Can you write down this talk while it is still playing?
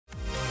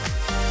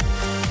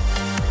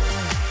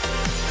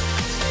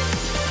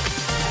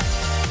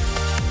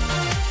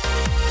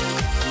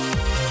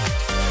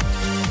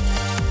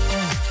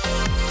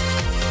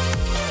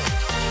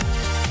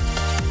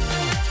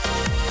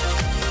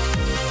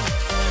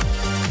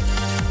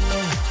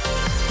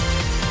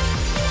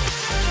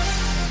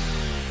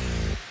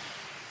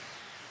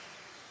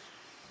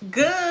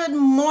Good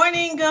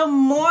morning, good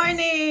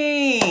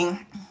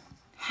morning.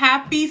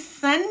 Happy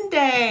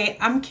Sunday.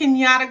 I'm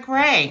Kenyatta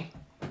Gray.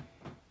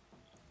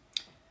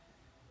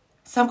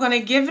 So I'm going to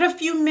give it a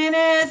few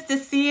minutes to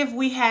see if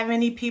we have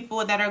any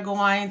people that are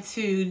going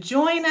to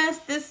join us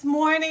this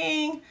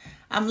morning.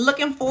 I'm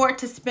looking forward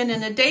to spending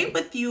the day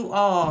with you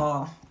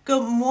all.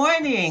 Good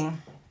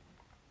morning.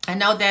 I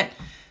know that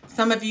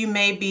some of you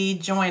may be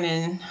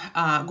joining,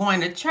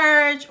 going to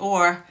church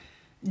or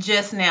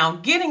just now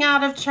getting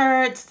out of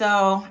church,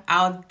 so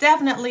I'll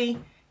definitely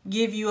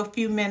give you a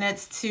few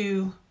minutes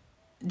to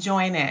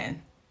join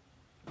in.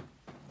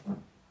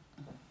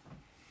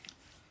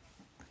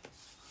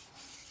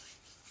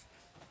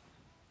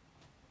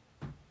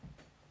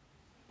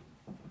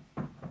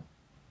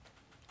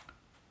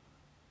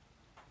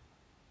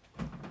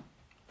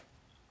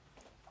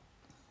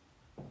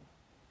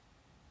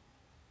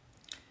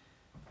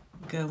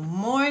 Good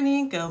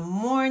morning, good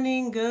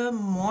morning, good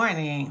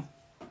morning.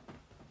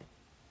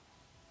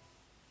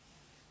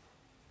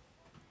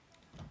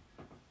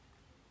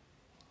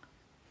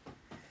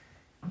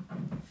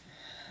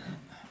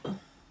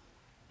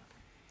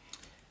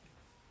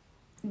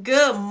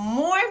 Good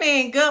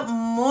morning, good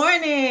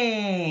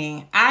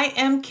morning. I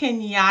am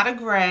Kenyatta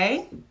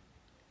Gray.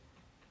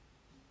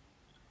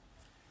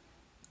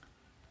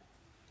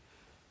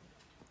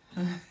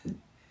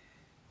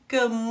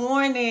 Good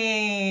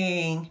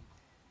morning,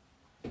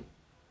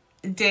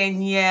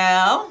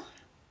 Danielle.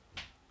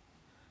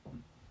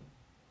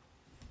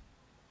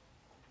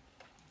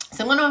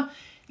 So I'm going to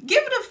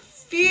give it a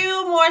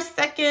few more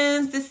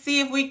seconds to see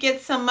if we get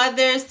some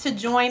others to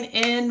join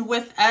in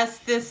with us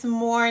this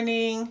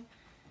morning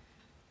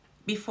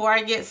before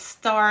I get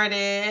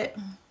started.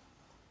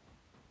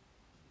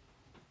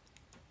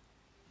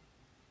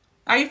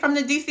 Are you from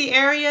the DC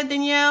area,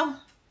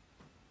 Danielle?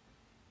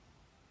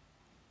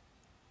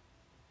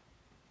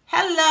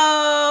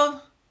 Hello.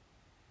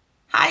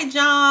 Hi,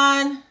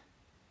 John.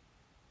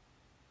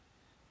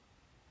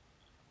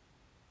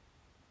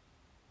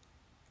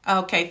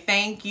 Okay,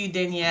 thank you,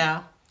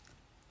 Danielle.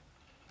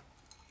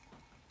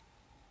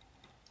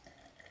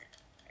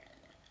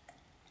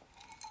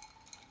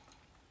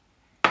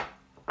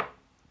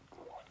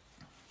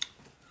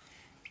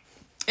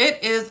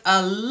 It is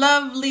a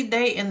lovely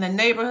day in the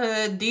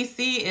neighborhood.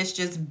 DC is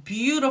just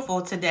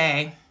beautiful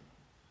today.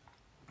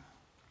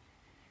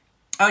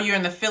 Oh, you're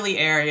in the Philly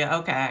area.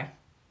 Okay.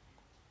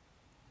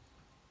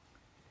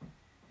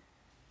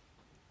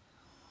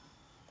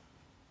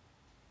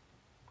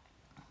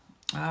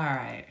 All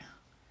right.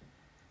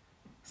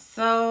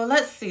 So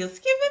let's see. Let's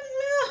give it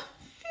a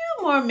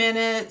few more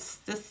minutes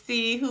to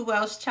see who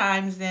else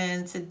chimes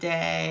in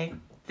today,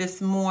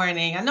 this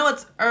morning. I know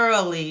it's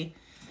early,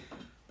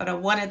 but I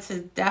wanted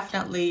to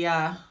definitely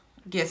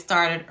get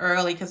started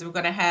early because we're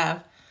going to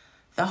have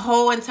the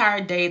whole entire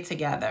day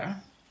together.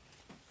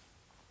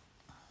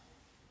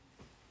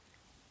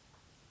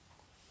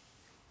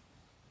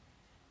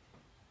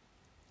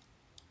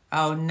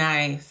 Oh,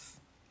 nice.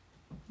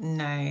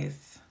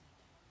 Nice.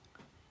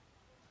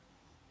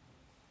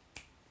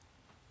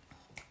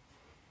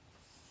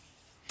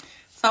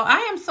 So I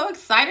am so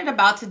excited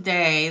about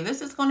today.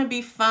 This is going to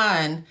be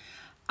fun.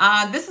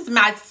 This is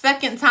my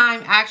second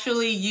time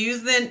actually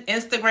using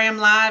Instagram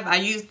Live. I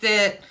used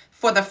it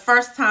for the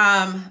first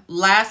time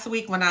last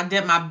week when I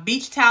did my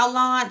beach towel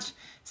launch.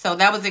 So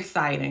that was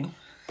exciting.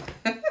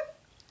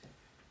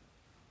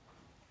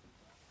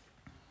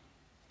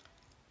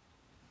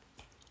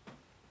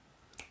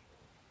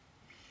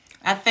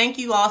 I thank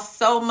you all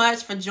so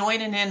much for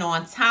joining in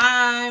on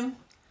time.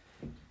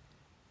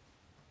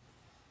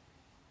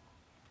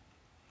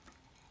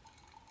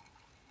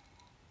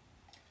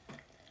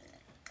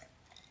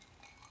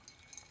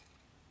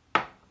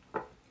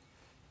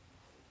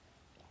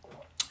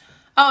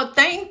 Oh,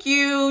 thank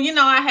you. You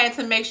know, I had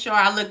to make sure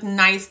I look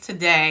nice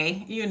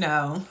today, you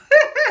know.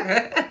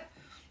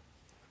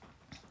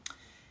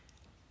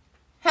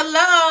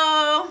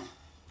 Hello.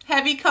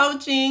 Heavy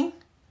coaching.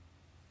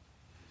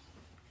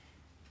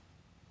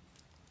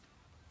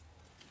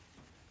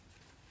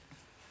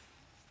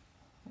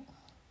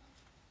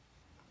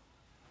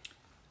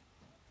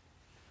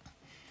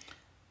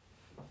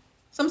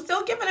 So I'm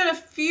still giving it a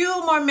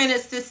few more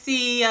minutes to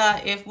see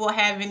if we'll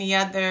have any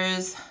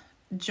others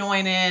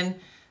join in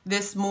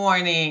this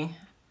morning.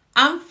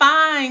 I'm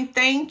fine,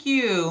 thank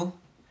you.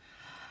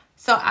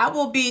 So I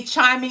will be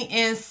chiming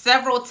in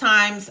several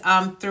times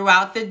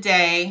throughout the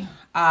day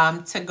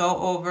to go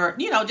over,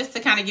 you know, just to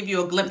kind of give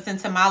you a glimpse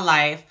into my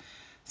life.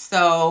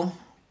 So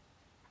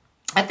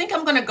I think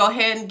I'm going to go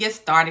ahead and get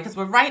started because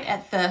we're right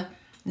at the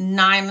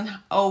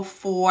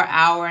 9:04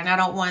 hour and I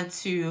don't want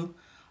to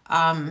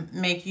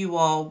make you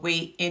all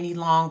wait any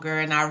longer.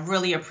 And I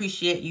really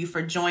appreciate you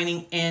for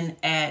joining in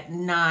at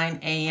 9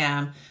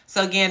 a.m.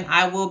 So again,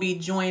 I will be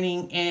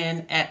joining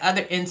in at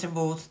other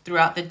intervals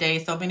throughout the day.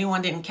 So if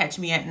anyone didn't catch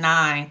me at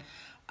 9,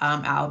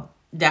 I'll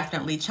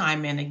definitely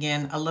chime in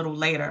again a little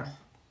later.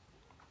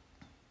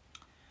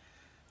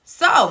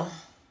 So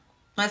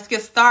let's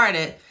get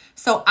started.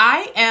 So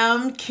I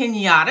am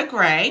Kenyatta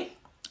Gray.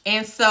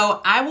 And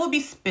so I will be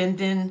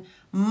spending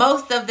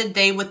most of the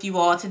day with you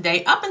all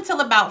today up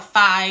until about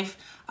 5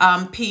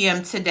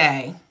 p.m.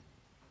 today.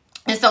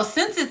 And so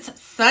since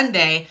it's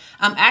Sunday,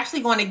 I'm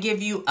actually going to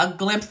give you a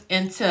glimpse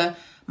into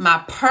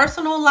my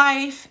personal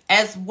life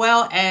as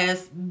well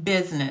as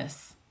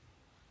business.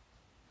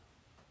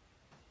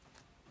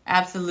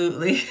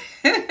 Absolutely.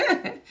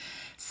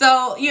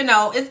 So,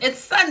 it's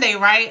Sunday,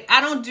 right?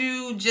 I don't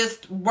do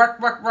just work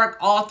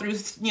all through,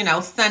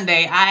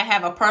 Sunday. I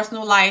have a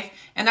personal life,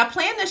 and I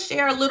plan to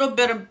share a little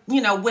bit of,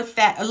 with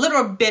that, a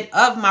little bit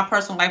of my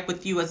personal life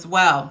with you as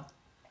well.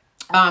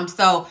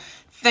 So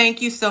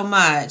thank you so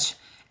much.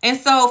 And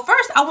so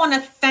first, I want to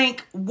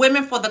thank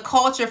Women for the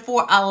Culture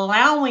for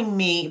allowing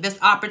me this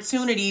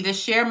opportunity to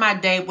share my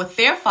day with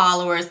their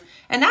followers,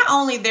 and not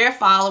only their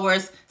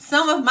followers,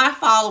 some of my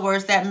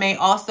followers that may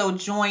also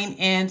join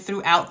in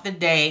throughout the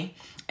day,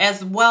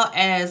 as well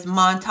as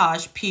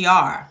Montage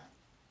PR.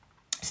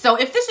 So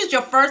if this is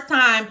your first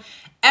time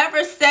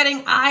ever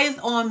setting eyes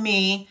on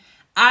me,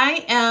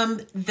 I am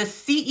the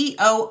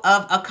CEO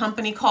of a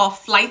company called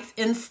Flights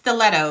in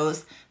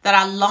Stilettos that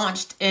I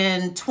launched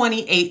in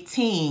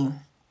 2018.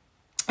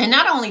 And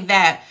not only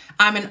that,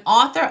 I'm an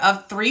author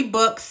of 3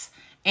 books,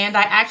 and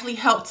I actually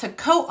helped to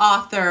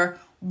co-author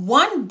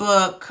 1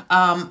 book,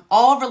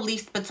 all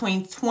released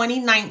between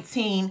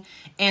 2019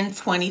 and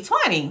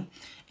 2020.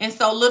 And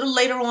so a little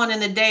later on in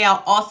the day,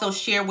 I'll also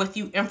share with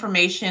you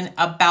information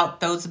about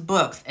those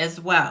books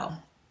as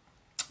well.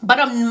 But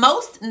I'm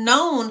most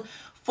known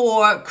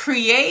for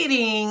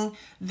creating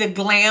the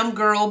Glam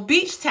Girl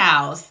beach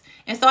towels.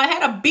 And so I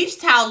had a beach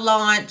towel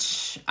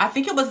launch, I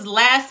think it was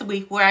last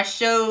week, where I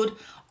showed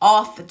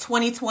off the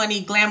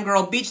 2020 Glam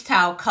Girl beach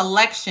towel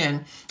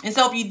collection. And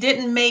so if you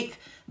didn't make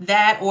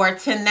that or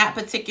attend that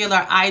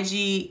particular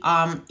IG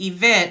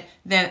event,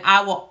 then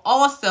I will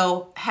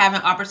also have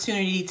an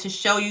opportunity to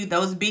show you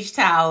those beach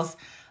towels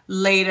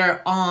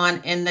later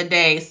on in the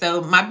day.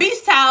 So my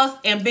beach towels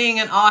and being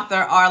an author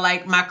are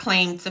like my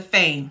claim to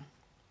fame.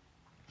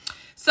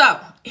 So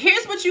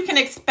here's what you can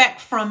expect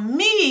from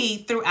me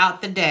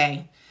throughout the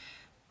day.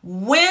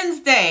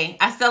 Wednesday,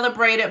 I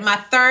celebrated my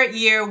 3rd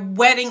year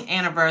wedding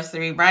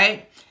anniversary,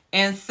 right?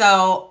 And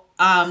so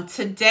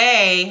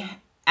today,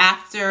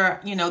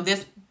 after,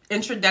 this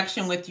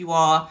introduction with you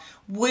all,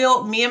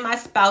 me and my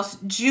spouse,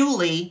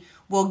 Julie,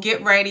 will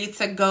get ready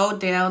to go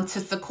down to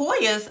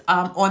Sequoia's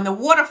on the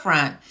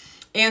waterfront.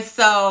 And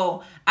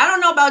so I don't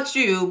know about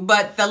you,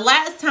 but the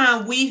last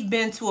time we've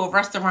been to a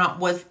restaurant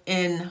was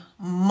in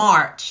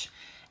March.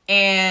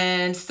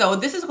 And so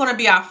this is going to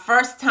be our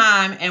first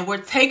time, and we're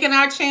taking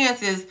our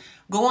chances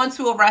going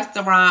to a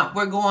restaurant.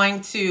 We're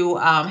going to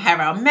have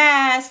our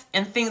masks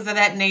and things of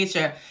that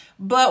nature.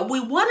 But we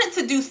wanted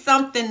to do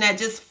something that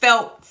just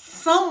felt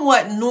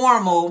somewhat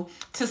normal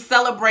to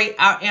celebrate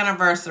our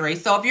anniversary.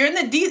 So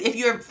if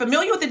you're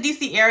familiar with the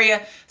DC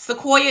area,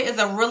 Sequoia is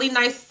a really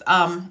nice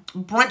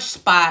brunch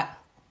spot.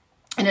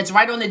 And it's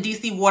right on the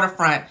DC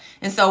waterfront.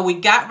 And so we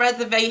got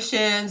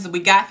reservations.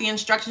 We got the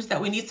instructions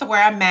that we need to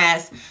wear our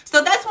masks.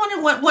 So that's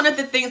one of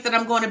the things that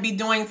I'm going to be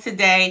doing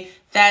today.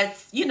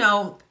 That's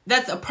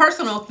a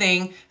personal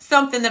thing,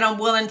 something that I'm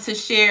willing to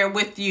share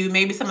with you.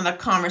 Maybe some of the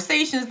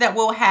conversations that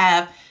we'll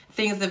have,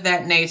 things of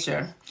that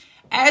nature.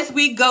 As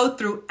we go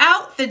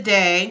throughout the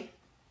day,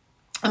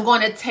 I'm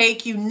going to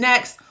take you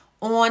next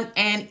on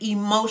an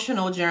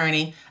emotional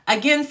journey.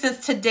 Again,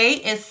 since today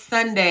is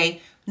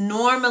Sunday,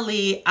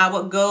 normally I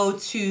would go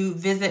to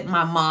visit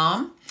my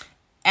mom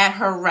at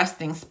her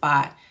resting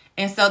spot.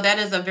 And so that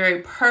is a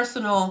very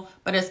personal,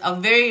 but it's a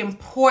very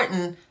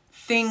important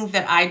thing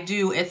that I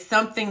do. It's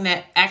something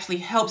that actually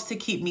helps to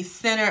keep me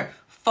centered,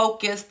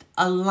 focused,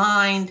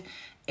 aligned,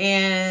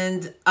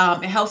 and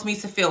it helps me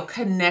to feel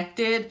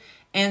connected.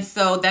 And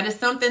so that is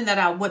something that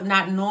I would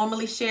not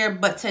normally share,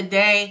 but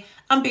today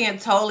I'm being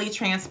totally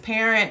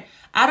transparent.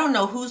 I don't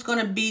know who's going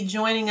to be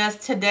joining us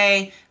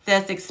today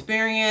that's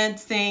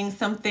experiencing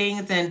some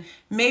things, and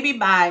maybe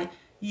by,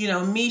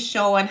 me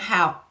showing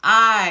how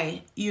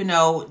I,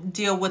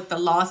 deal with the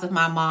loss of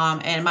my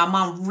mom. And my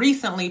mom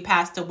recently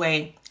passed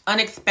away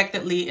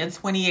unexpectedly in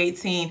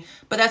 2018,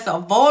 but that's a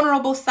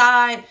vulnerable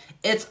side.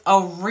 It's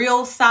a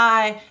real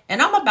side,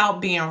 and I'm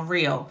about being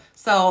real.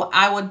 So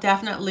I would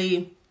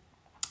definitely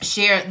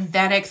share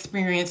that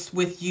experience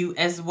with you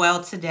as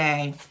well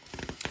today.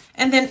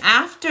 And then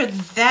after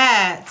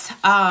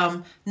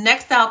that,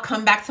 next I'll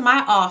come back to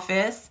my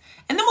office,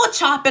 and then we'll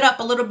chop it up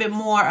a little bit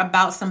more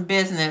about some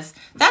business.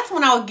 That's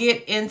when I'll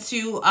get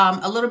into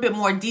a little bit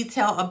more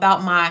detail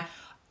about my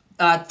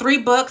 3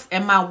 books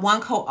and my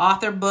 1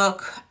 co-author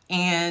book,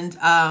 and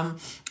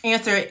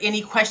answer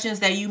any questions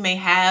that you may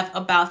have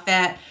about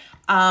that.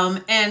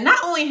 And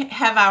not only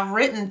have I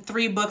written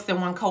 3 books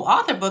and 1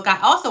 co-author book, I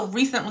also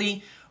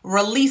recently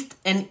released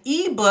an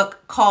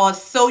ebook called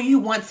So You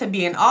Want to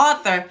Be an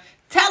Author,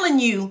 telling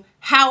you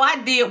how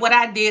I did what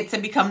I did to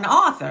become an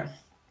author.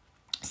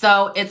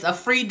 So it's a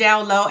free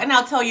download, and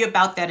I'll tell you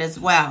about that as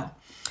well.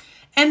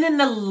 And then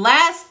the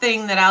last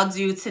thing that I'll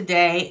do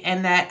today,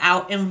 and that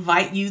I'll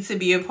invite you to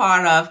be a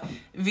part of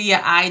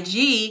via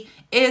IG,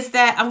 is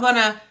that I'm going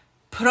to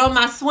put on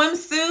my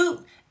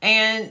swimsuit.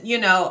 And,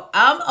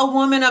 I'm a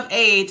woman of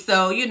age,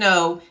 so, it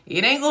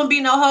ain't going to be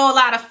no whole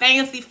lot of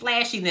fancy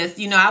flashiness.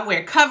 I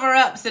wear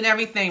cover-ups and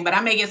everything, but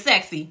I make it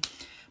sexy.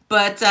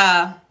 But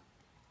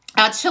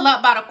I'll chill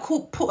out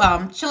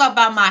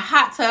by my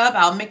hot tub.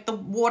 I'll make the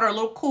water a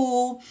little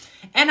cool,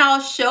 and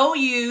I'll show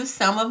you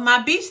some of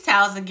my beach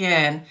towels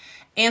again.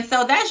 And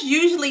so that's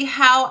usually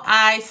how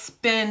I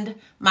spend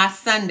my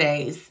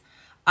Sundays.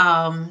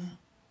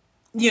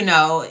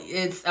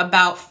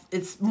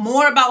 It's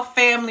more about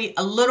family,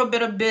 a little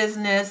bit of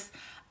business.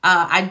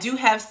 I do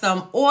have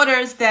some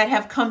orders that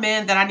have come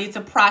in that I need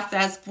to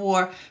process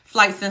for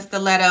Flights and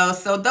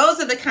Stilettos. So those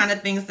are the kind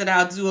of things that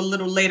I'll do a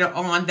little later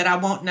on that I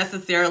won't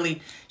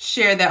necessarily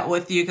share that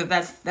with you,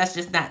 because that's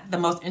just not the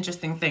most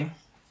interesting thing.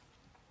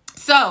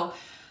 So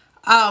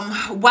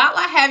while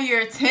I have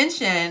your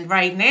attention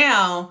right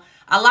now,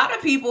 a lot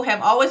of people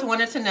have always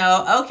wanted to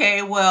know,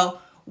 okay,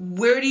 well,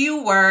 where do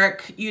you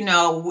work?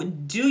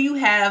 Do you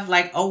have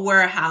like a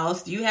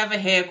warehouse? Do you have a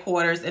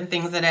headquarters and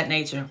things of that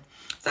nature?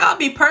 So I'll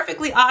be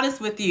perfectly honest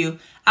with you.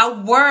 I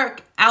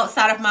work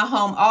outside of my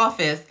home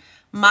office.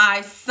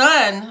 My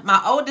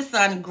oldest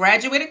son,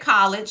 graduated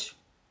college.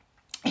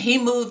 He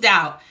moved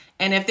out.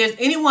 And if there's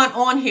anyone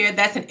on here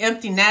that's an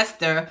empty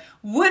nester,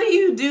 what do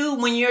you do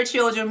when your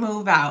children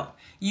move out?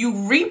 You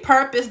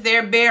repurpose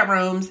their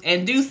bedrooms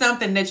and do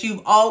something that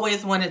you've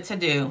always wanted to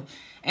do.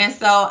 And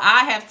so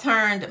I have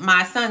turned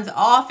my son's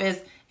office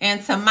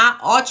into my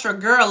ultra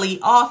girly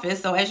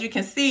office. So as you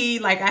can see,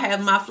 like, I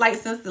have my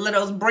Flights and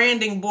Stilettos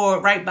branding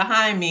board right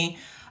behind me.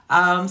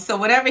 So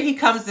whenever he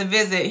comes to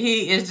visit,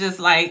 he is just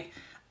like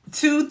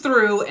too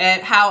through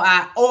at how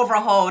I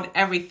overhauled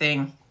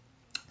everything.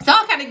 So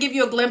I'll kind of give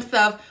you a glimpse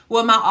of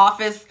what my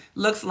office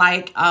looks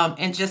like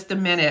in just a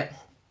minute.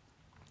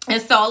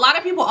 And so a lot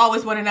of people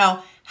always want to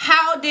know,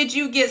 how did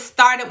you get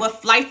started with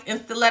Flights and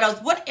Stilettos?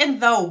 What in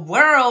the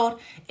world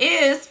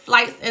is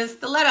Flights and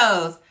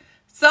Stilettos?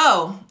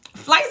 So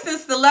Flights and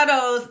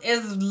Stilettos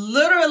is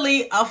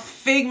literally a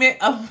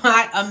figment of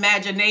my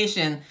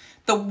imagination.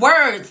 The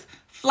words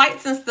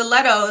Flights and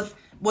Stilettos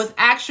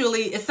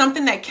is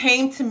something that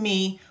came to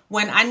me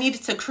when I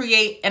needed to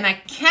create an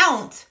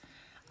account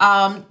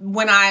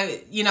when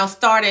I,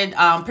 started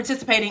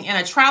participating in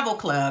a travel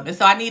club. And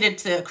so I needed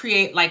to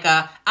create like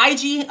a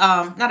IG,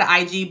 not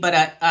an IG, but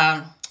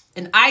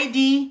an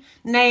ID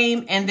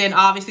name, and then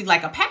obviously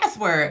like a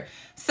password.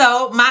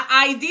 So my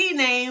ID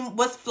name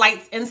was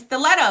Flights and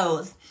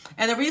Stilettos.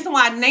 And the reason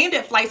why I named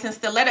it Flights and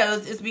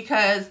Stilettos is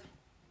because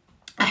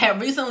I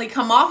had recently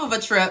come off of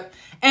a trip,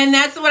 and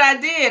that's what I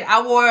did.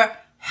 I wore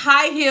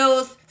high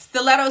heels,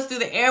 stilettos through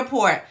the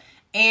airport.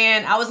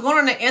 And I was going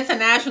on an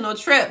international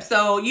trip.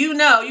 So, you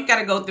got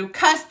to go through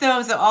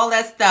customs and all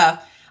that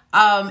stuff.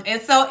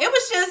 And so it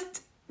was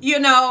just,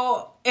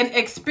 an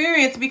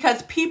experience,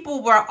 because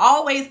people were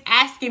always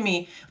asking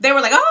me. They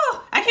were like,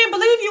 oh, I can't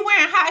believe you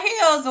wearing high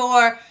heels,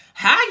 or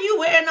how you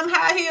wearing them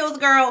high heels,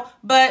 girl?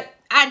 But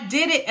I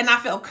did it and I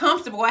felt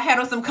comfortable. I had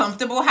on some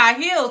comfortable high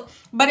heels,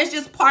 but it's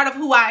just part of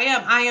who I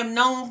am. I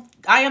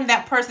am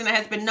that person that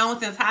has been known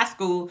since high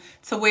school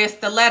to wear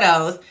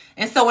stilettos.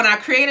 And so when I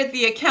created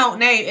the account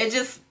name, it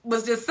just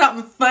was just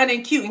something fun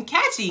and cute and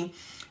catchy.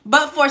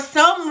 But for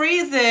some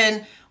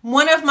reason,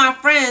 one of my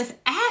friends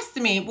asked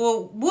me,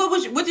 well,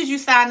 what did you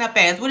sign up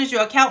as? What is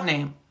your account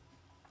name?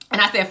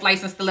 And I said,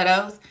 Flights and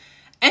Stilettos.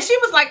 And she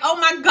was like, oh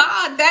my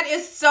God, that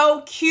is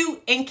so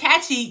cute and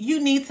catchy.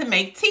 You need to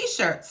make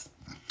t-shirts.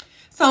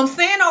 So I'm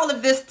saying all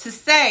of this to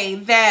say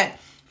that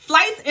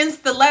Flights and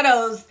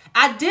Stilettos,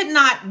 I did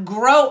not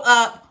grow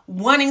up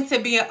wanting to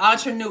be an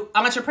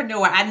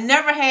entrepreneur. I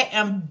never had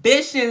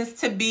ambitions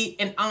to be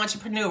an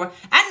entrepreneur.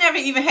 I never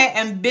even had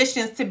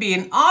ambitions to be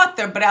an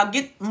author, but I'll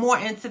get more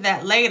into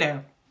that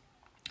later.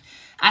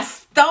 I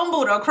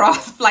stumbled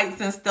across Flights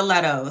and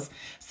Stilettos.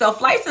 So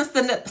Flights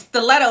and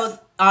Stilettos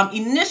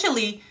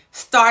initially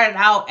started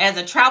out as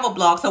a travel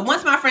blog. So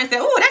once my friend said,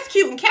 oh, that's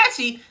cute and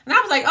catchy, and I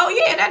was like, oh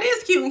yeah, that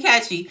is cute and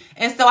catchy.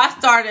 And so I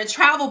started a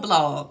travel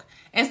blog.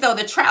 And so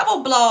the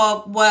travel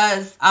blog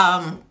was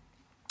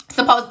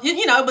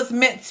it was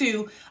meant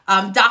to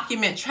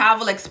document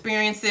travel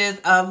experiences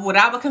of what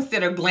I would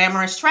consider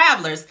glamorous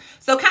travelers.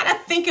 So kind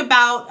of think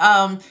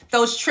about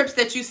those trips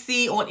that you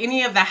see on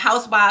any of the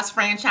Housewives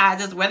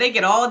franchises where they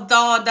get all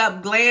dolled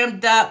up,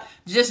 glammed up,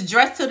 just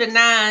dressed to the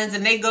nines,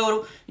 and they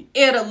go to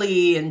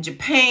Italy and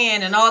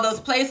Japan and all those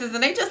places,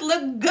 and they just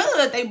look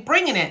good. They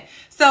bringing it.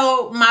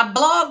 So my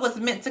blog was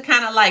meant to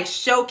kind of like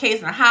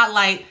showcase and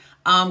highlight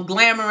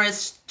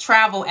glamorous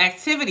travel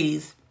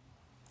activities.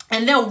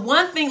 And then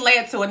one thing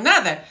led to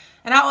another.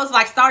 And I was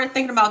like, started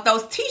thinking about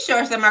those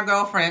t-shirts that my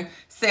girlfriend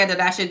said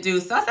that I should do.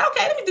 So I said,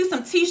 okay, let me do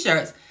some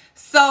t-shirts.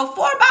 So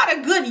for about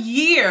a good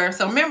year,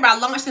 so remember I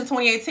launched in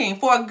 2018.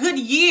 For a good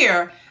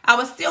year, I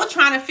was still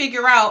trying to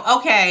figure out,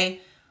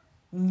 okay,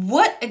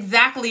 what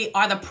exactly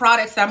are the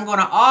products I'm going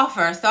to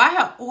offer? So I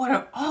have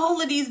ordered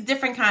all of these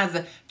different kinds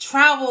of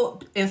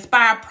travel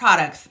inspired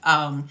products,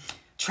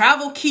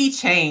 travel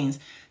keychains,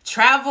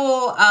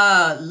 travel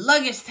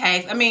luggage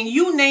tags. I mean,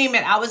 you name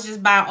it. I was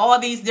just buying all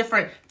these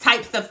different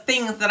types of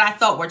things that I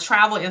thought were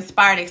travel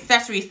inspired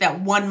accessories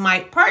that one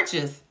might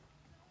purchase.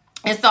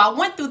 And so I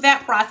went through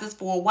that process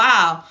for a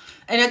while,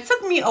 and it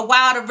took me a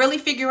while to really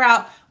figure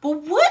out,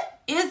 but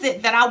what is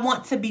it that I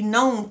want to be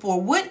known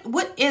for?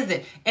 What is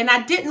it? And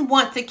I didn't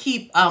want to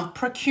keep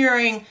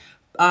procuring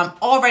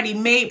already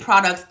made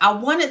products. I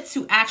wanted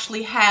to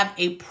actually have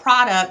a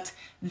product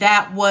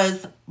that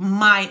was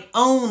my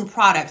own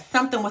product,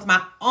 something with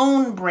my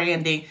own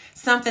branding,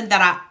 something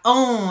that I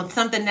own,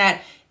 something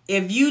that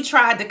if you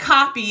tried to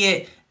copy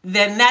it,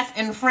 then that's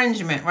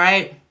infringement,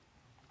 right?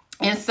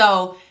 And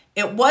so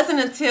it wasn't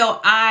until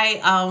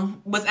I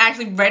was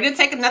actually ready to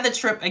take another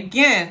trip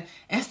again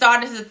and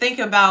started to think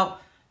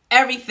about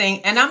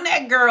everything. And I'm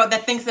that girl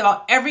that thinks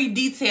about every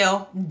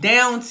detail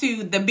down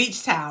to the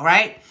beach towel,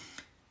 right?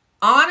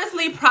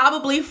 Honestly,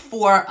 probably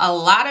for a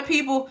lot of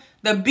people,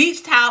 the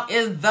beach towel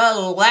is the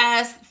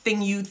last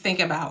thing you think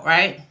about,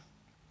 right?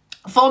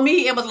 For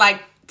me, it was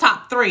like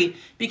top 3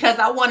 because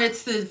I wanted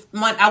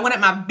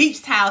my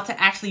beach towel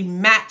to actually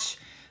match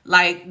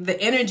like the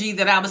energy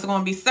that I was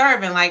going to be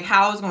serving, like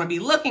how I was going to be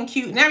looking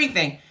cute and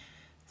everything.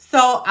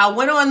 So I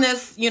went on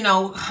this,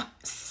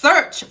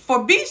 search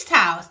for beach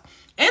towels.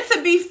 And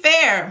to be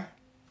fair,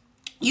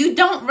 you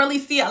don't really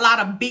see a lot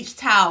of beach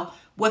towel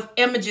with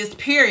images,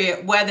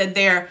 period, whether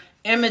they're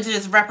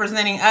images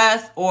representing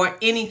us or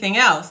anything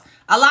else.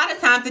 A lot of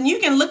times, and you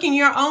can look in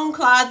your own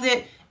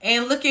closet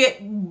and look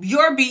at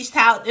your beach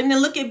towel and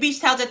then look at beach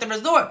towels at the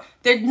resort.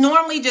 They're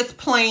normally just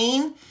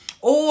plain,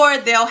 or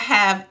they'll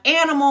have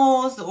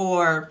animals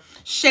or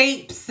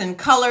shapes and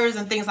colors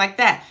and things like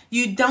that.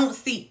 You don't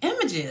see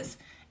images.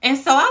 And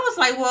so I was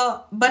like,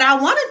 well, but I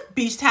want a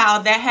beach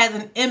towel that has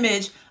an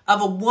image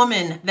of a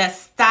woman that's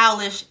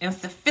stylish and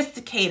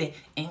sophisticated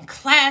and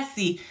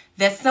classy,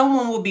 that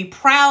someone will be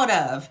proud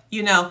of.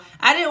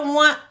 I didn't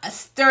want a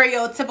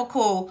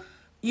stereotypical,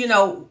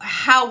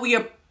 how we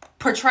are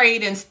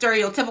portrayed in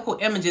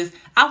stereotypical images.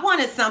 I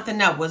wanted something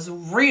that was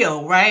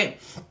real,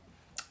 right?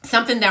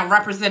 Something that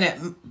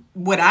represented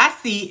what I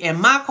see in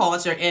my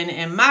culture and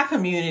in my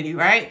community,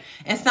 right?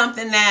 And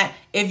something that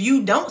if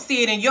you don't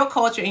see it in your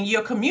culture, in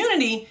your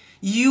community,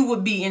 you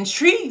would be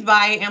intrigued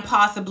by it and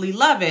possibly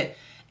love it.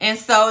 And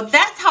so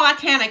that's how I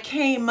kind of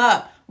came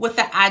up with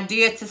the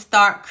idea to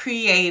start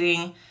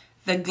creating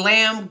the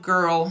Glam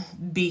Girl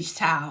beach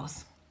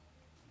towels.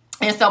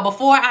 And so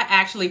before I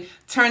actually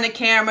turn the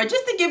camera,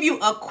 just to give you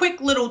a quick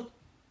little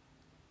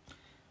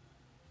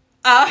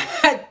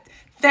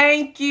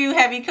thank you,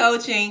 Heavy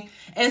Coaching.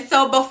 And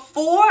so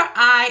before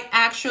I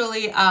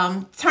actually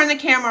turn the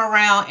camera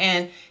around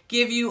and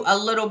give you a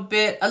little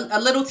bit,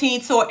 a little teeny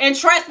tour, and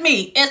trust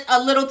me, it's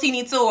a little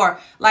teeny tour.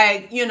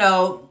 Like,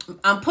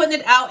 I'm putting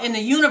it out in the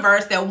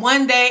universe that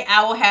one day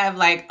I will have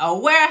like a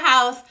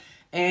warehouse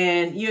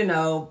and,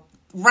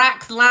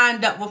 racks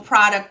lined up with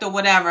product or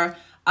whatever.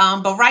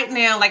 But right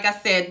now, like I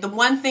said, the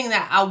one thing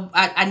that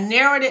I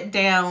narrowed it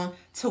down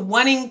to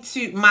wanting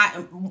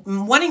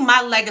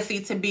my legacy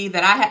to be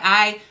that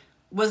I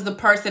was the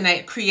person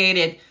that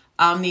created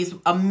these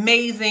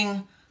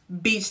amazing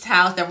beach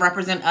towels that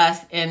represent us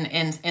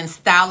in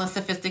style and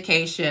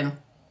sophistication.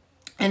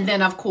 And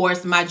then, of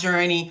course, my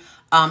journey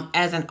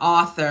as an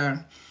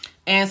author.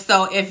 And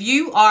so if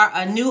you are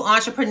a new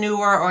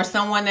entrepreneur or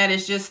someone that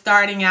is just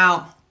starting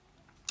out,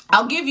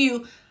 I'll give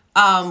you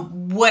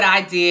what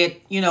I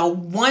did,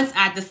 once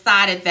I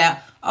decided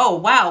that, oh,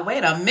 wow,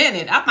 wait a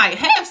minute, I might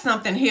have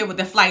something here with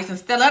the Flights and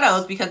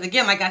Stilettos, because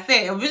again, like I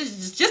said, it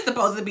was just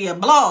supposed to be a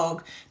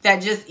blog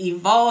that just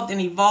evolved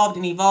and evolved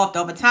and evolved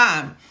over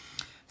time.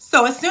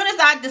 So as soon as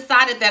I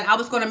decided that I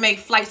was going to make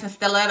Flights and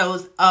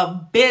Stilettos a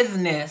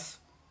business,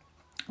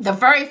 the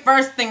very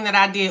first thing that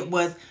I did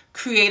was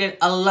created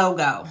a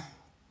logo.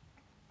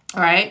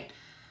 All right.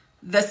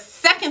 The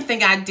second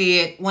thing I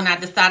did when I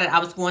decided I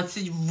was going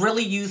to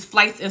really use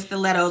Flights and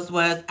Stilettos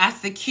was I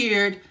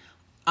secured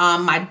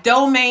my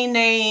domain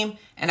name,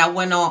 and I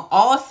went on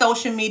all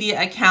social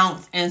media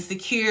accounts and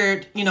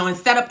secured, and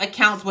set up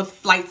accounts with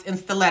Flights and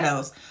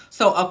Stilettos.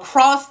 So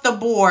across the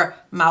board,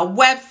 my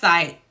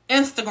website,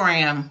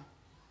 Instagram,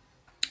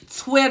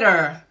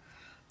 Twitter,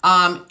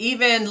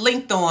 even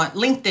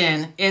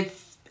LinkedIn,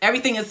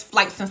 everything is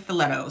Flights and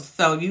Stilettos.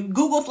 So you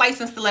Google Flights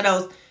and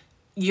Stilettos,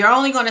 you're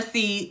only going to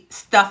see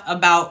stuff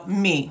about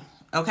me,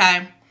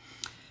 okay?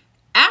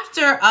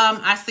 After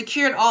I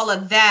secured all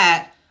of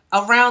that,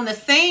 around the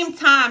same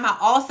time, I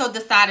also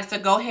decided to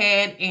go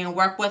ahead and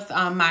work with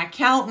my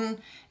accountant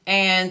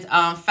and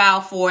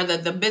file for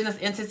the business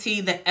entity,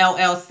 the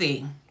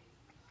LLC.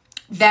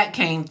 That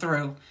came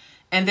through.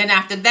 And then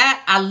after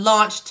that, I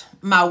launched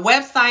my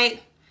website.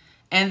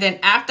 And then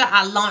after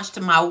I launched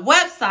my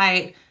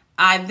website,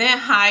 I then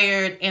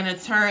hired an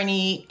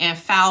attorney and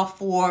filed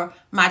for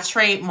my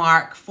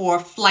trademark for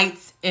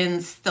Flights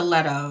and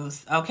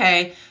Stilettos.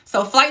 Okay,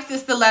 so Flights and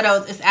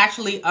Stilettos is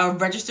actually a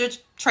registered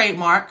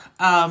trademark.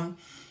 And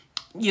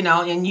you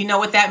know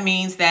what that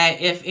means, that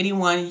if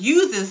anyone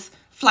uses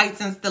Flights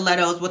and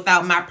Stilettos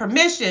without my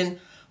permission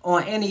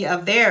on any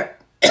of their,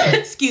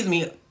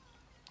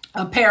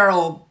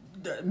 apparel,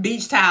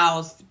 beach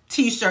towels,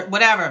 t-shirt,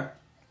 whatever,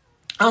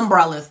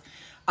 umbrellas,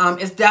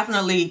 is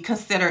definitely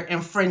considered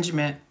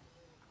infringement.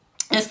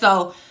 And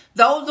so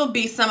those will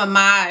be some of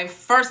my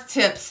first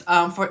tips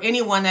for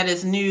anyone that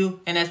is new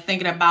and is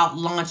thinking about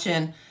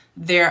launching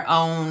their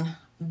own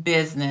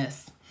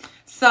business.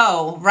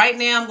 So right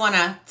now I'm going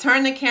to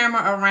turn the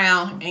camera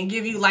around and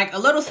give you like a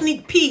little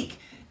sneak peek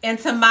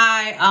into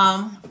my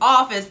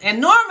office. And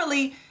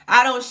normally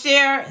I don't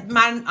share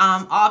my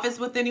office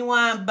with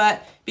anyone,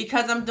 but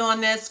because I'm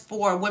doing this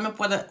for Women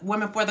for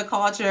the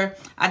Culture,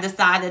 I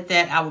decided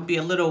that I would be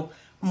a little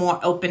more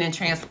open and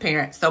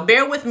transparent. So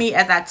bear with me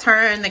as I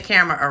turn the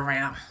camera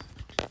around.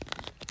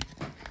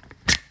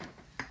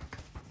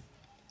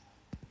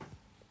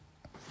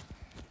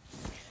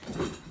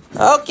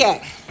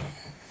 Okay.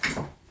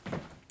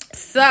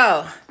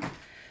 So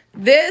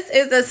this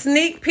is a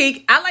sneak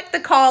peek. I like to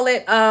call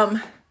it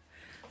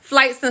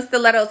Flights and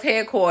Stilettos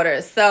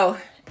headquarters. So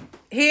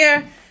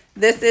here,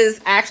 this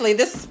is actually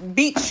this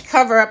beach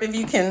cover up. If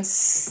you can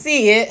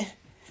see it,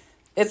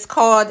 it's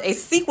called a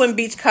sequin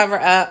beach cover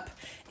up.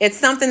 It's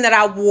something that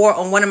I wore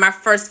on one of my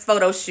first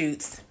photo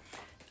shoots.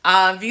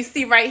 If you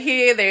see right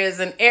here, there's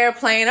an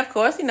airplane. Of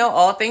course, you know,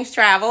 all things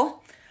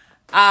travel.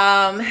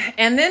 And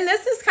then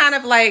this is kind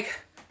of like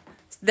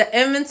the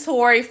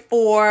inventory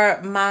for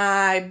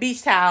my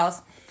beach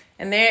towels.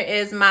 And there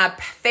is my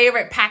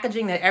favorite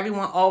packaging that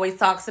everyone always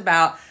talks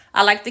about.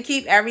 I like to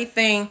keep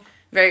everything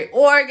very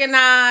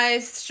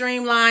organized,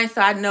 streamlined,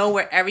 so I know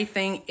where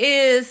everything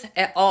is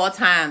at all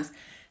times.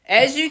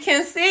 As you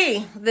can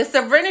see, the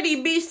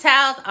Serenity beach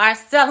towels are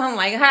selling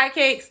like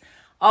hotcakes,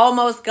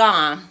 almost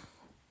gone.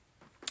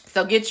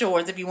 So get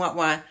yours if you want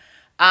one.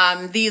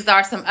 These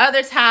are some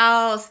other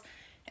towels.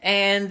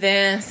 And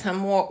then some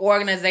more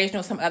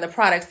organizational, some other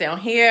products down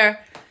here.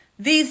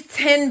 These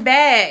 10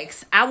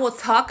 bags, I will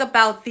talk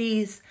about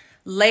these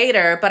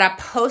later, but I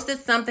posted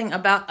something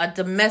about a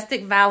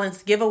domestic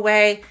violence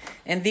giveaway.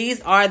 And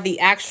these are the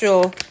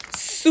actual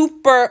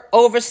super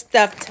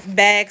overstuffed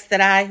bags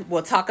that I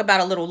will talk about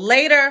a little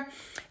later.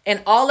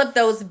 And all of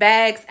those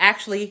bags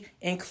actually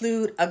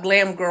include a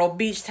Glam Girl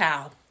beach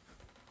towel.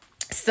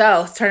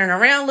 So turning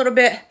around a little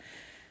bit,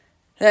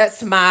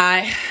 that's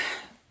my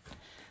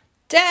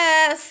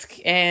desk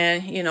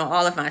and, you know,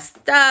 all of my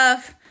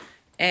stuff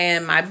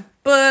and my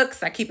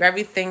books. I keep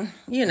everything,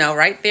 you know,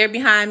 right there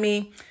behind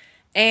me.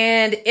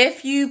 And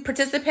if you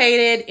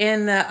participated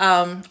in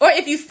the, or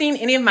if you've seen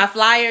any of my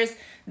flyers,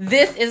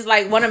 this is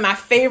like one of my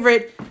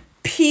favorite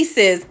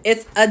pieces.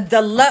 It's a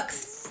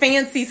deluxe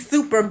fancy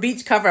super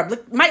beach cover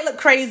up. Might look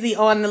crazy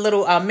on the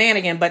little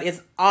mannequin, but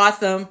it's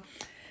awesome.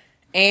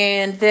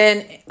 And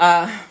then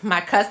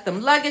my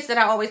custom luggage that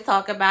I always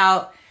talk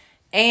about.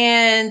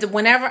 And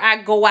whenever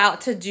I go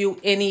out to do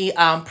any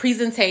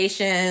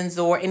presentations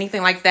or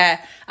anything like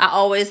that, I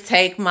always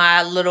take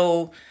my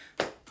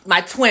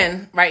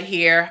twin right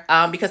here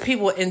because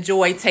people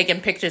enjoy taking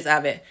pictures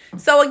of it.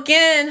 So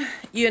again,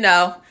 you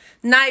know,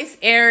 nice,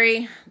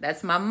 airy.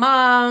 That's my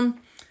mom.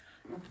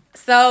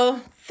 So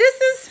this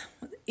is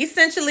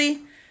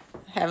essentially,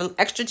 I have an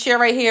extra chair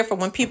right here for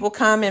when people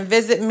come and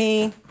visit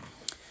me.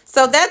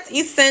 So that's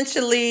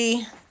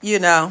essentially, you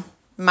know,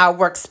 my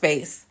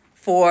workspace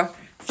for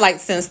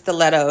Flights and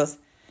Stilettos.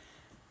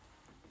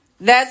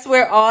 That's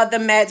where all the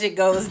magic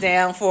goes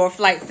down for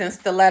Flights and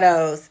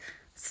Stilettos.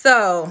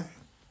 So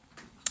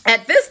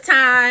at this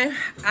time,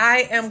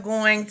 I am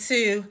going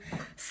to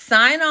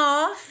sign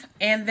off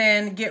and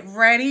then get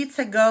ready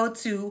to go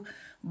to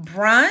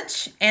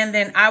brunch. And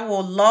then I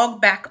will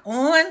log back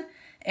on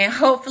and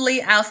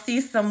hopefully I'll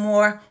see some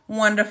more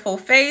wonderful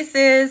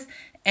faces.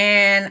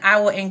 And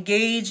I will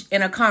engage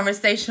in a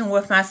conversation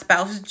with my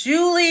spouse,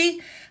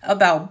 Julie,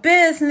 about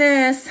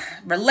business,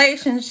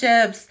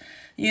 relationships,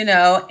 you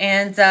know,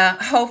 and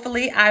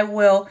hopefully I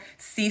will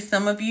see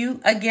some of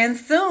you again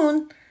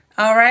soon.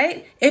 All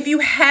right. If you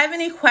have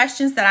any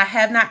questions that I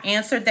have not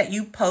answered that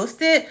you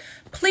posted,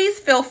 please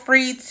feel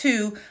free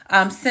to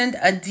send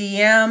a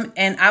DM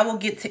and I will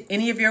get to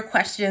any of your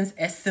questions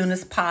as soon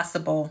as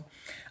possible.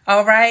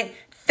 All right.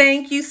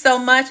 Thank you so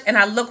much. And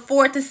I look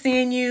forward to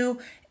seeing you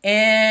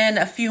in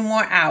a few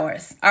more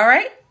hours. All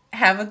right.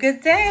 Have a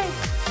good day.